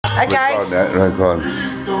Hi guys.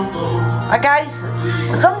 Hi guys.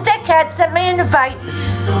 Some dickhead sent me an invite.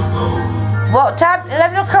 What time?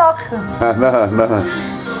 11 o'clock? No.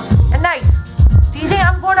 At night. Do you think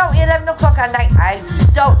I'm going out at 11 o'clock at night? I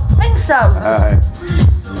don't think so.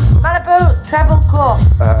 Malibu Travel Corp.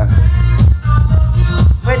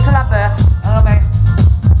 Wait till I burp. Hello mate.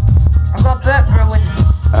 I've got burp brewing.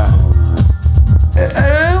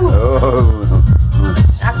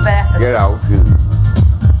 That's better. Get out.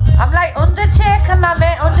 I'm like Undertaker, my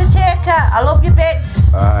mate, Undertaker. I love your bits.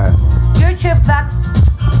 YouTube fan.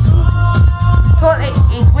 Totally,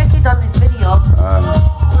 he's wicked on this video.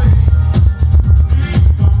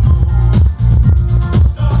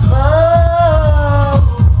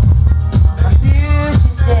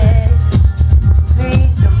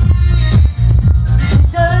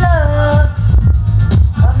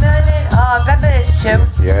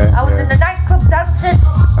 Yeah, I was in the nightclub dancing.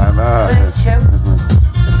 I know. With this tune.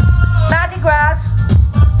 Mardi Gras.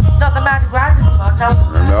 Not the Mardi Gras anymore, no.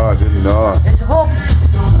 No, I didn't know. It's a hub.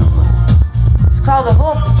 It's called a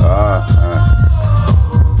hub.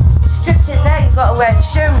 Stripped in there, you've got to wear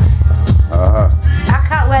shoes. I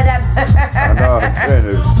can't wear them. I know,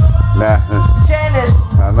 trainers. Nah. Trainers.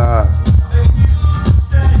 I know.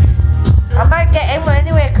 I might get in one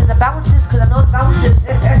anyway because the bouncers, because I know the bouncers.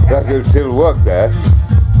 That could still work there.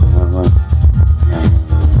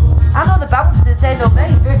 I know the bouncers, they know me.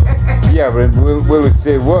 Yeah, but will it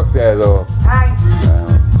still work there though? Aye.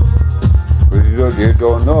 But you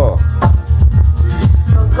don't know.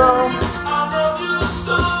 Go.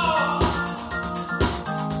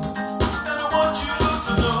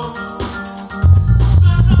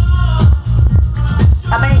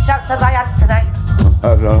 How many shots have I had tonight? I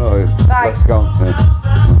don't know. Let's count.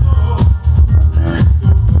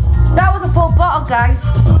 That was a full bottle, guys.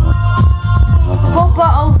 Full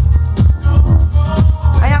bottle.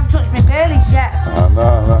 I haven't touched my Baileys yet. No.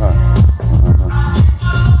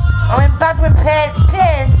 I'm in bed with pain.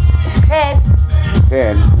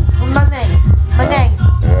 With my name.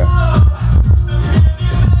 Yeah.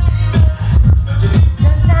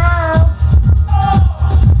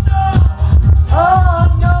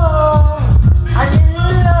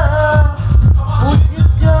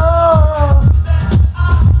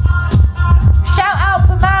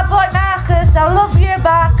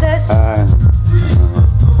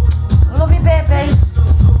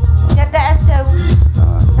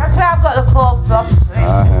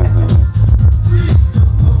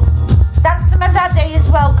 Thanks to my daddy as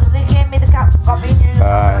well, because they gave me the cat copy.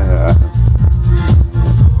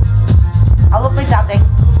 I love my daddy.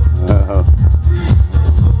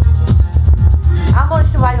 How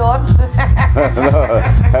much do I own?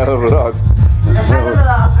 Hell of a lot.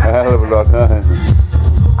 Hell of a lot.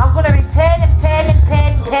 I'm going to be paying.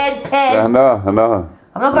 I know. I'm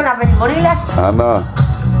not going to have any money left. I know.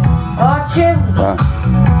 Oh, tunes.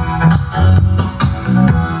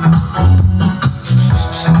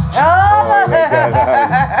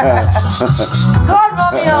 Go on,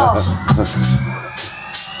 Romeo.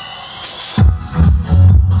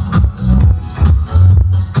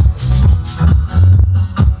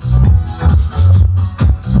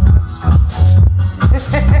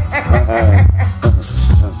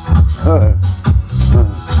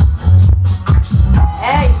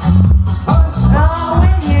 Hey, what's wrong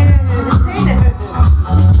with you?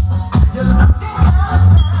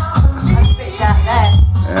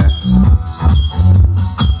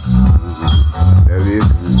 There it is.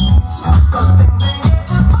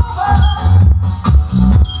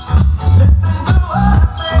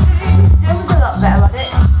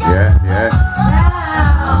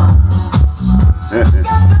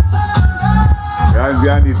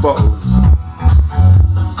 Behind these bottles.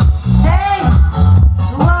 Hey,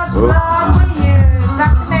 what's wrong with you?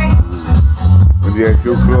 Back to me. When you get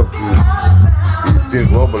too close, you still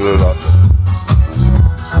wobble a lot.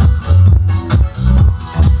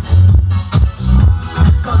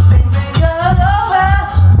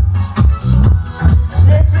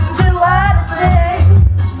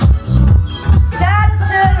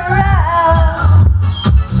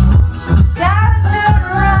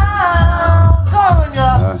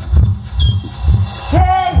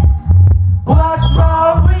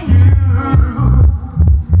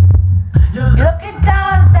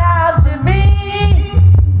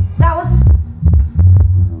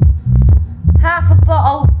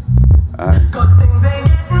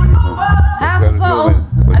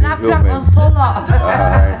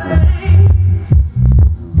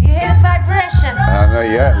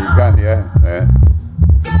 Yeah, you can, yeah.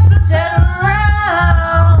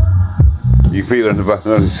 You feel on the back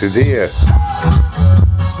of the seat here.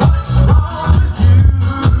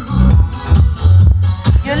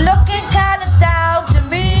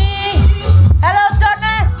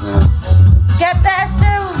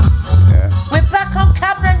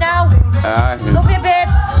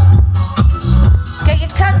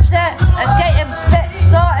 it and get him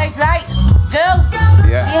sorted, right? Girl,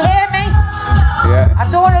 Yeah. you hear me? Yeah. I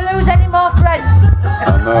don't want to lose any more friends.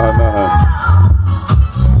 No.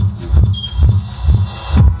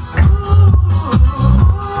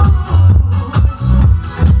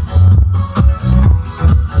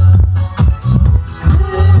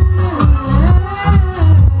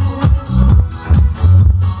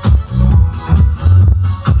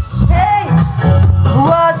 Hey,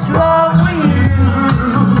 what's wrong with you?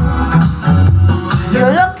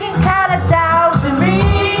 You're looking kind of down to me.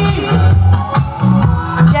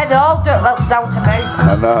 Yeah, they all do look down to me.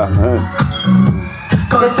 I know.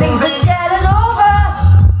 Cause things are getting over.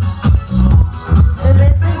 So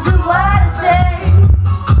listen to what I say.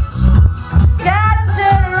 Gotta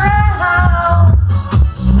turn around.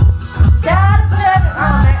 Gotta turn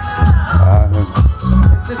around, mate.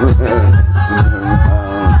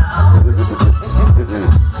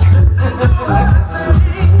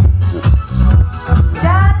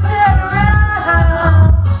 Gotta turn around.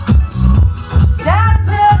 Gotta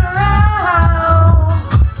turn around.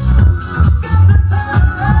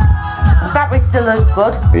 That we still look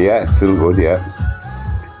good. Yeah, still good, yeah.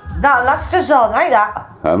 That'll last us all night, that.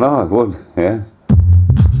 I know, it would, yeah.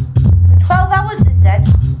 12 hours, it said.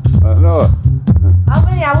 I know. How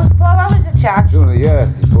many hours? 4 hours of charge. Yeah,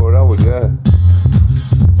 4 hours, yeah.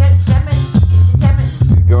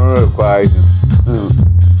 You don't require it.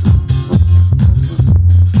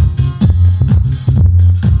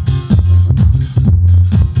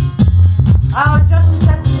 I was just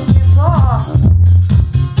sending you photo.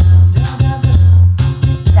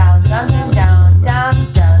 Down, down, down, down,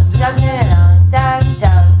 down, down, down, down,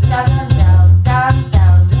 down, down, down, down, down, down,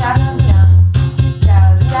 down,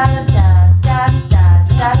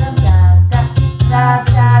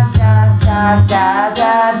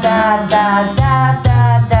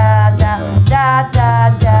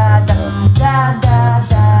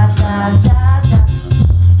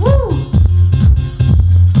 Woo!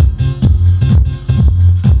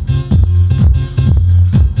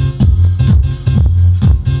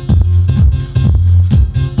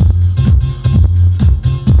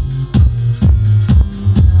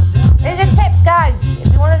 Here's a tip, guys. If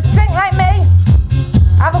you want to drink like me,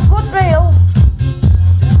 have a good meal.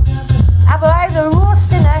 Have either a roast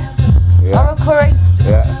dinner or a curry.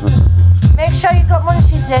 Yeah. Make sure you got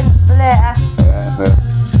munchies in for later. Yeah.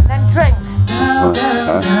 Then drink.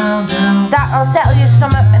 That'll settle your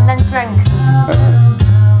stomach and then drink.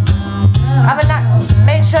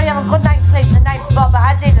 Make sure you have a good night's sleep the night before, but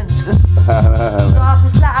I didn't. So I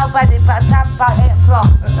was flat out by the time about 8 o'clock.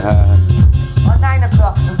 Or 9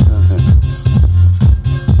 o'clock.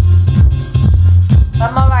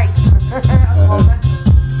 I'm alright.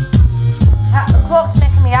 The clock's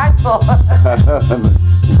making me out for.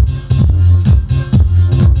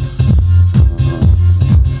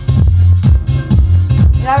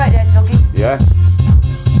 You alright there, Dougie? Yeah.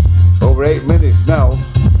 Over 8 minutes now.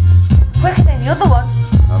 Quicker than the other one.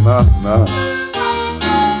 No.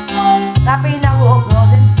 That being now we're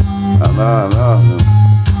uploading. No.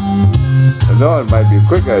 I know it might be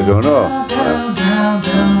quicker, I don't know.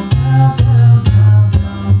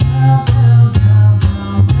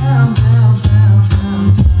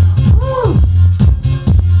 Woo!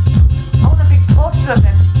 I want a big poster of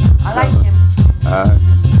him. I like him. I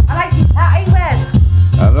like his hat he wears.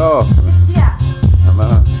 I know. Dipsy hat. I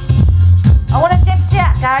know. I want a dipsy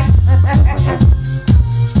hat, guys.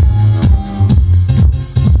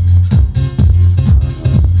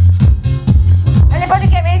 Anybody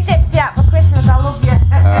get me a dipsy hat for Christmas? I love you.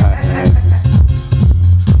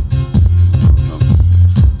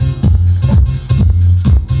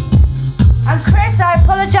 And Chris, I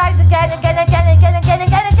apologise again.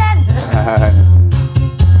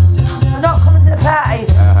 For not coming to the party.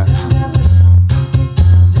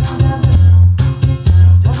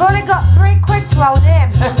 We've only got £3 to our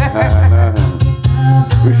name.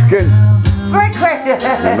 Which kid? £3.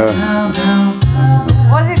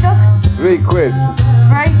 What's it, Doug? £3.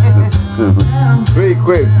 3?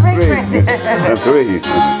 £3. 3.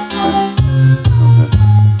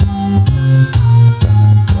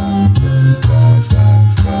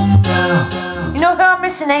 You know who I'm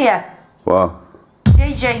missing here? What?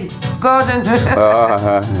 JJ Gordon.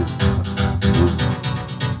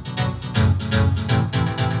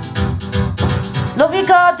 Love you,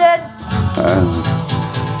 Gordon.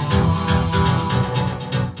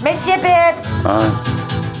 Miss you, babes.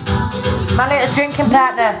 My little drinking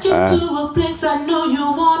partner. To a place I know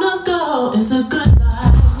you wanna go. It's a good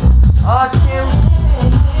life. Oh, 2.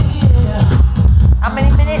 How many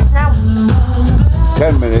minutes now?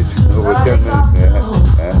 10 minutes. Over 10 minutes.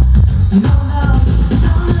 Yeah.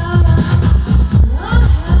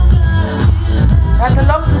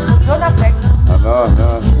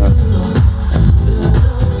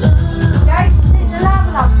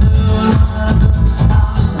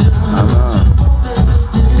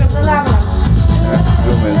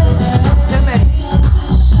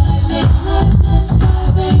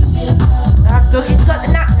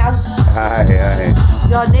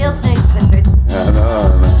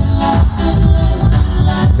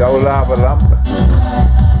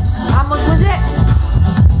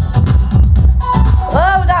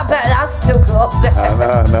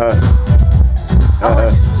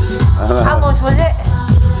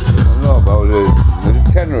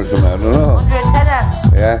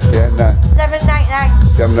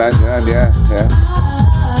 99, yeah.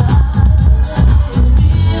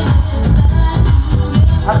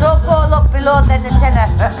 I don't fall up below then the tenner.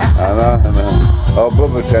 I know. Oh,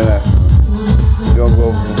 above a tenner. Don't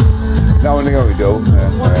go. Now and again we do. On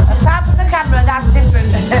top of the camera, that's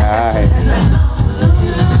different. Aye.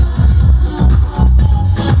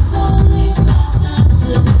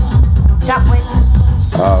 Chop with.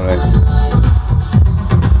 Alright.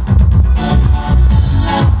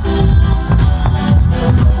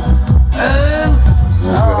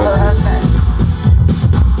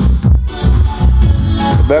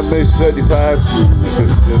 That makes 35.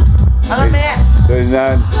 How many?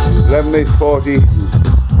 39. 11 makes 40.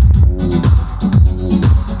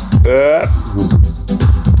 Oh.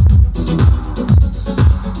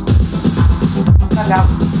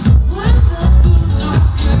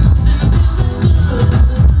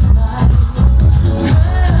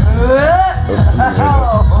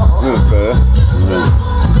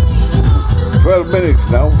 12 minutes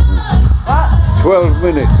now. What? 12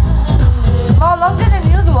 minutes. More longer than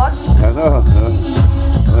the other one. I know.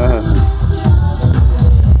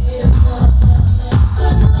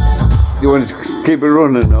 You want to keep it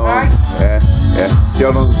running, or? Right. Yeah.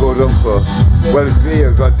 How long goes on for? Well, see,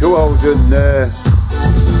 I've got 2 hours and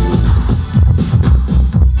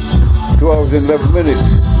 2 hours and 11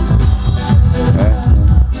 minutes.